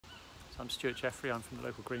So I'm Stuart Jeffrey, I'm from the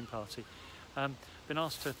local Green Party. Been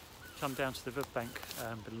asked to come down to the riverbank,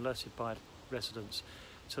 been alerted by residents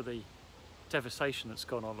to the devastation that's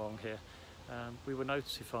gone on along here. We were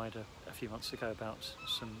notified a few months ago about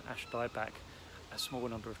some ash dieback, a small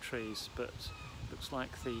number of trees, but looks like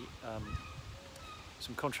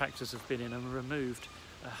some contractors have been in and removed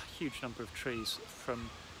a huge number of trees from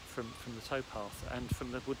the towpath and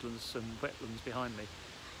from the woodlands and wetlands behind me,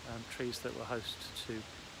 trees that were host to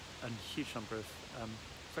a huge number of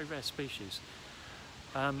very rare species.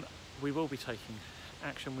 We will be taking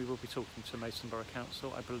action. We will be talking to Maidstone Borough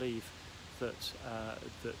Council. I believe that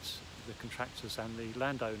the contractors and the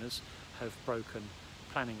landowners have broken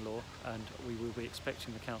planning law, and we will be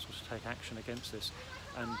expecting the council to take action against this,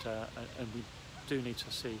 and we do need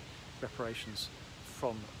to see reparations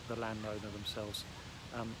from the landowner themselves.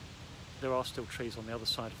 There are still trees on the other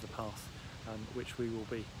side of the path, which we will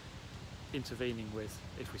be intervening with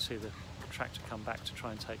if we see the contractor come back to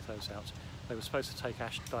try and take those out. They were supposed to take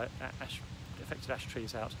affected ash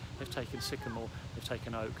trees out. They've taken sycamore, they've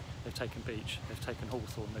taken oak, they've taken beech, they've taken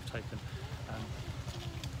hawthorn, they've taken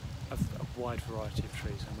a wide variety of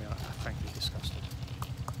trees, and we are